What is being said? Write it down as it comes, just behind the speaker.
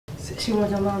She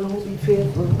wants a man who be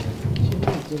faithful. She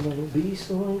wants a man who be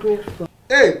so ungrateful.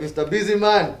 Hey, Mr. Busy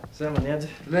Man. Sema niaje?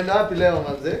 Tunaenda wapi leo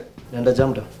manze? Naenda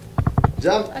Jamda.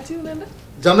 Ati unaenda?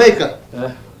 Jamaica.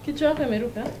 Kichwa yako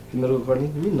imeruka? Imeruka kwa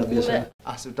nini? Mimi nina biashara.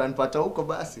 Si utanipata huko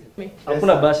basi.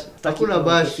 Hakuna bash. Hakuna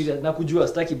bash. Nakujua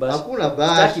sitaki bash. Hakuna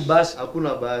bash. Sitaki bash.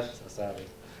 Hakuna bash. Sasa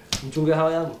mchunge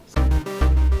hawa yangu.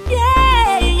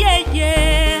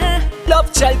 Yeah.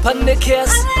 Lovechild on the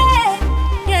case.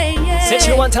 Yeah. Said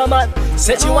you want a man.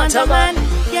 Said you want a man.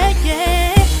 Yeah.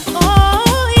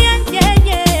 Oh yeah.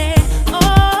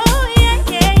 Oh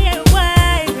yeah.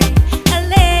 Wyre,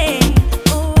 Alaine.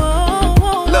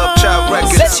 Oh. Lovechild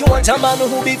records. Said she want a man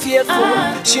who be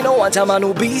faithful. She don't want a man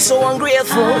who be so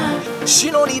ungrateful.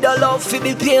 She don't need a love to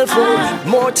be painful.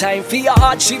 More time for your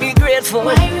heart, she be grateful.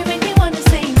 Wyre make me wanna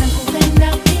say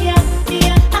Nakupenda pia.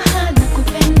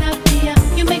 Nakupenda pia.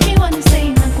 You make me wanna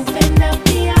say Nakupenda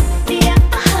pia.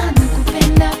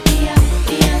 Nakupenda pia.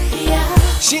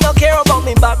 She don't care about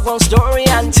me background story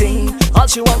and thing. All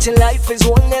she wants in life is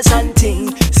oneness and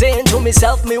thing. Saying to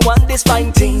myself, me want this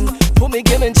fine thing. Put me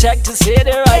giving check to say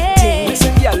the right thing.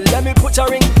 Listen, yeah, let me put a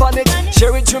ring on it.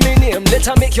 Share it to me name, let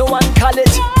her make you one call it.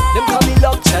 Them call me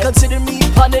Lovechild, consider me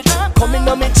on it. Coming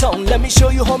on me tongue, let me show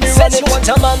you how me run it. She want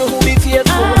a man who be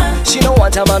faithful. She don't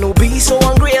want a man who be so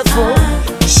ungrateful.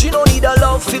 She don't need a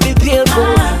love to be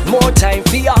painful. More time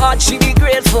for your heart, she be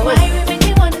grateful. Wyre make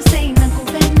me wanna say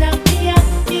Nakupenda pia.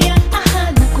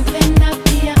 Nakupenda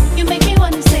pia. You make me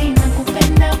wanna say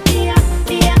Nakupenda pia.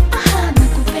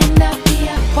 Nakupenda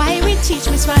pia. Wyre teach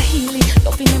me Swahili,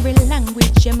 love in every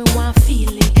language, yeah me want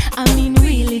feel it. I mean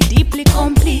really, deeply,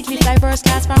 completely. Fly first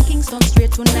class from Kingston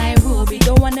straight to Nairobi.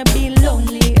 Don't wanna be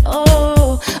lonely.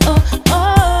 Oh.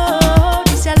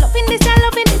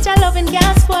 This a loving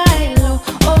gas while.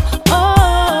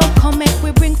 Oh. Come make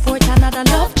we bring forth another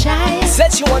love child.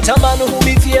 Said she want a man who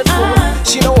be faithful.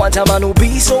 She don't want a man who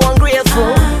be so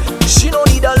ungrateful. She don't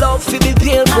need a love to be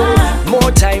painful.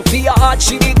 More time for your heart,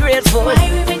 she be grateful.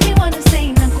 Wyre make me wanna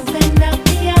say Nakupenda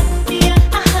pia.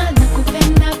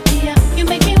 Nakupenda pia. You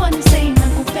make me wanna say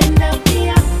Nakupenda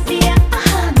pia.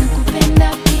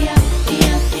 Nakupenda pia.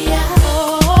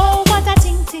 Oh, what a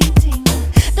ting.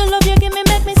 The love you give me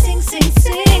make me sing.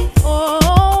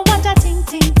 Oh, what a ting.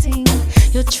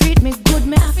 You treat me good,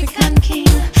 me African king.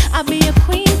 I'll be a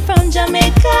queen from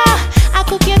Jamaica. I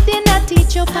cook your dinner,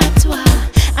 teach you patois.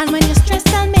 And when you're stressed,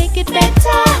 I'll make it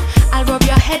better. I'll rub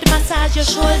your head, massage your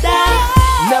shoulder.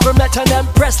 Never met an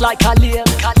empress like Alaine.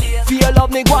 Feel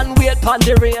love me go and wait pon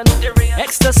the rain.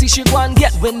 Ecstasy she go and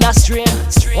get when I strain.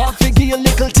 Want to give you a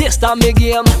little taste of me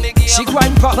game. She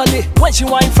grind properly when she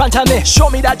wine in front of me. Show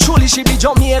me that truly she be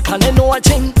Jamaican and know a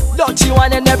thing. Dirty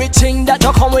wine and everything that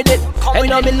don't come with it. And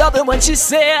know me love it when she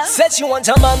said she want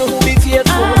a man who be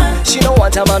faithful. She don't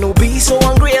want a man who be so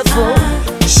ungrateful.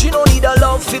 She don't need a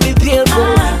love to be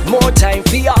painful. More time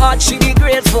for your heart, she be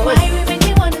grateful. Wyre make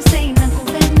me wanna say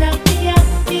Nakupenda pia.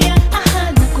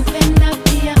 Nakupenda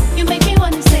pia. You make me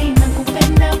wanna say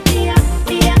Nakupenda pia.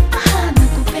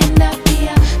 Nakupenda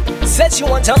pia. Said she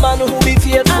want a man who be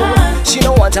faithful. She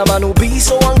don't want a man who be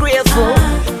so ungrateful.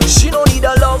 She don't need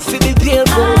a love to be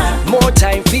painful. More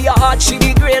time for your heart, she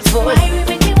be grateful. Wyre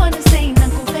make